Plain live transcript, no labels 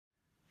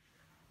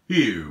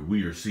Here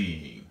we are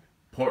seeing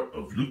part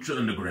of Lucha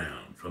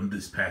Underground from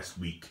this past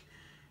week.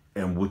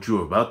 And what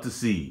you're about to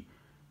see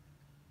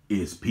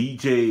is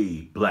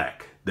PJ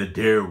Black, the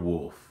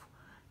Darewolf,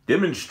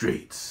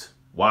 demonstrates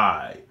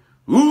why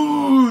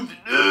Ooooh,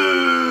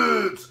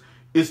 the nuts!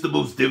 It's the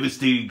most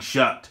devastating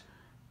shot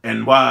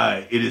and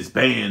why it is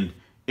banned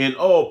in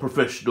all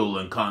professional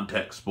and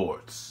contact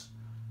sports.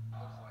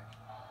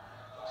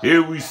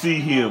 Here we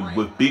see him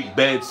with Big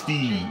Bad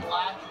Steve.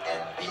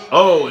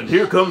 Oh, and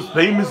here comes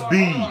Famous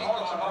B.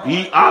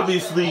 He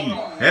obviously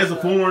has a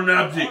foreign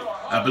object.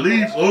 I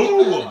believe,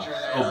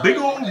 a big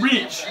old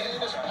wrench.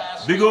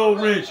 Big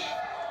old wrench.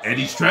 And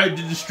he's trying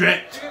to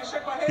distract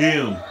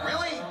him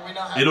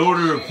in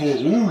order for,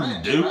 ooh,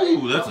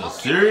 that's a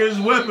serious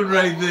weapon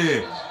right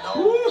there.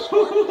 Ooh,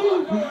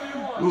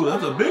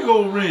 that's a big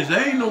old wrench.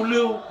 That ain't no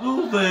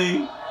little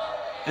thing.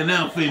 And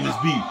now Famous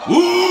B.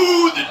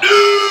 Ooh, the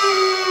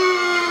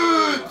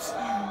dudes!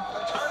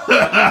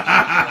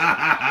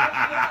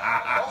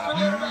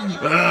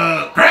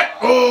 Crack!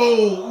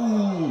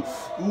 Oh!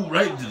 Ooh,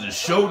 right into the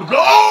shoulder.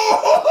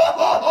 Oh!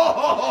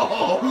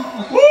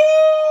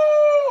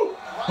 Woo!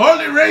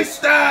 Harley Race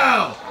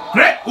style!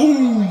 Crack!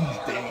 Ooh!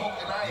 Dang.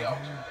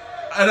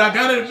 And I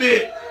gotta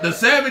admit, the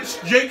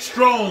Savage Jake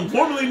Strong,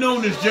 formerly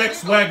known as Jack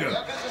Swagger,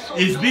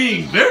 is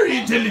being very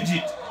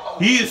intelligent.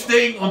 He is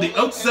staying on the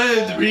outside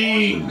of the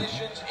ring,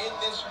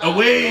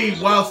 away,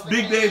 whilst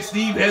Big Bad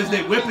Steve has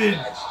that weapon.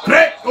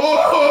 Crack!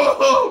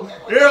 Oh!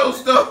 Arrow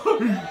stuff!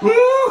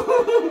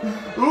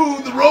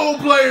 Ooh, the role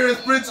player, as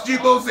Prince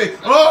Jibo said.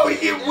 Oh, he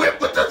get whipped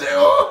with the...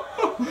 Oh.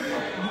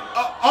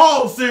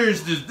 All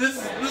seriousness, this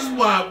is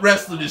why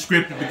wrestling is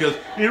scripted, because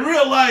in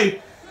real life,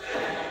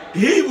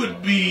 he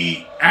would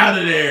be out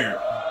of there.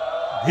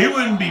 He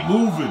wouldn't be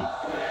moving.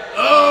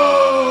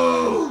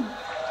 Oh!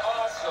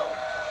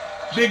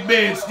 Big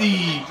Bad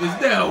Steve is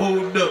now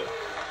holding up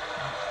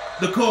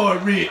the car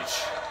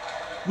wrench,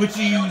 which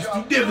he used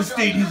to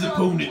devastate his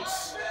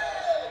opponents.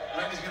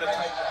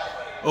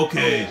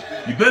 Okay,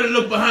 you better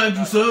look behind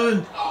you,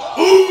 son.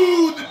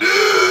 Ooh, the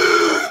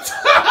dudes!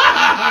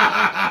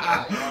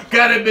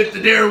 Gotta admit the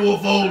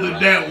Darewolf holding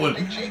that one.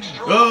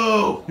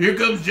 Oh, here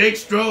comes Jake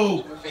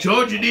Strong,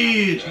 charging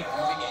in.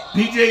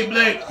 PJ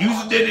Black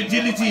using that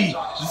agility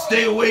to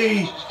stay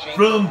away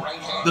from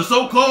the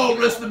so-called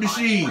wrestling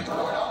machine.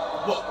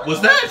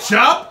 Was that a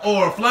chop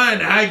or a flying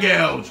high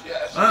gouge?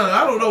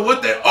 I don't know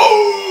what that...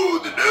 Oh,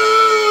 the dudes!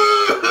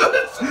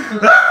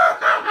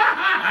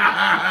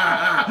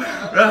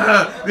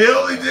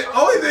 The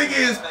only thing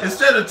is,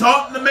 instead of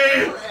taunting the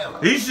man,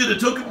 he should have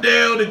took him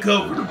down and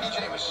covered him.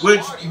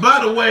 Which, by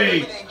the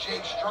way,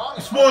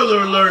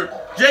 spoiler alert,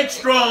 Jake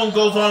Strong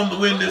goes on to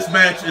win this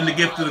match in the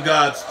Gift of the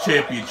Gods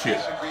Championship.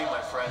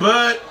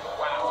 But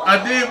I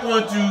did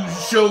want to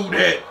show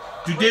that,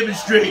 to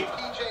demonstrate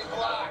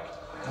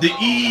the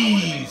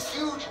ease,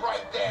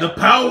 the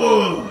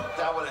power,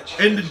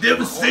 and the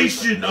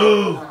devastation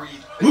of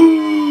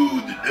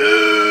Ooh, the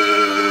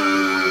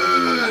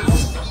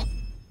nuts!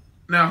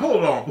 Now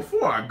hold on,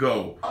 before I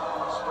go,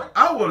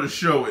 I want to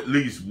show at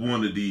least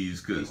one of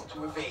these, because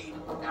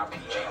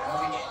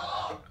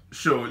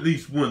show at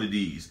least one of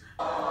these.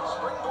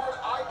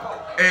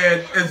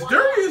 And as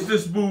dirty as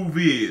this move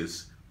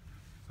is,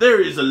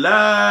 there is a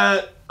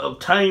lot of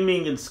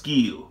timing and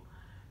skill.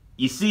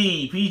 You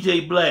see,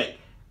 PJ Black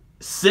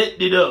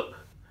setting it up.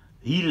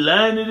 He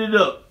lining it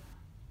up.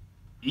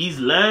 He's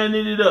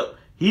lining it up.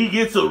 He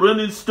gets a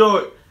running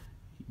start.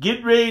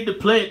 Get ready to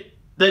plant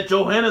that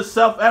Johanna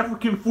South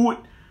African foot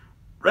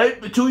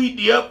right between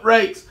the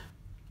uprights.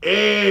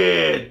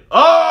 And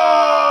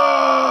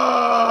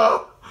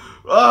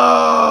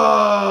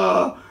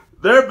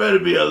there better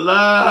be a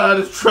lot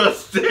of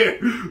trust there.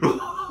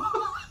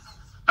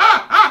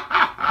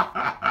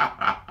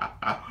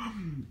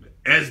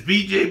 As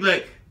PJ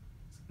Black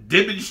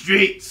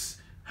demonstrates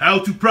how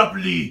to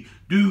properly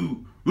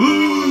do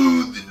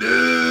Ooh, the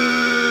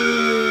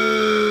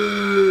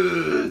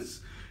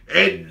nuts,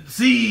 and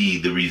see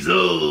the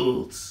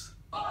results.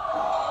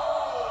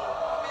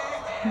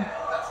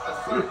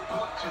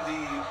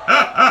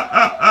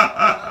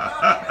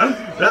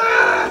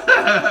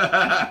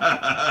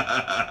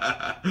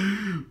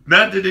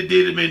 Not that it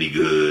did him any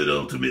good,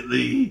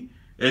 ultimately,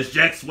 as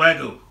Jack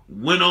Swagger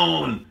went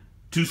on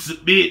to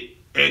submit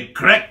and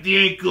crack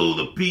the ankle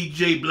of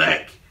PJ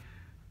Black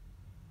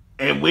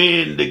and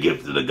win the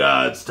Gift of the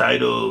Gods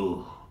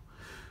title.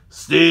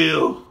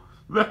 Still,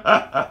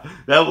 that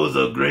was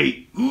a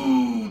great,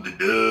 ooh, the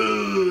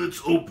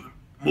nuts open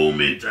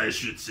moment, I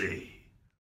should say.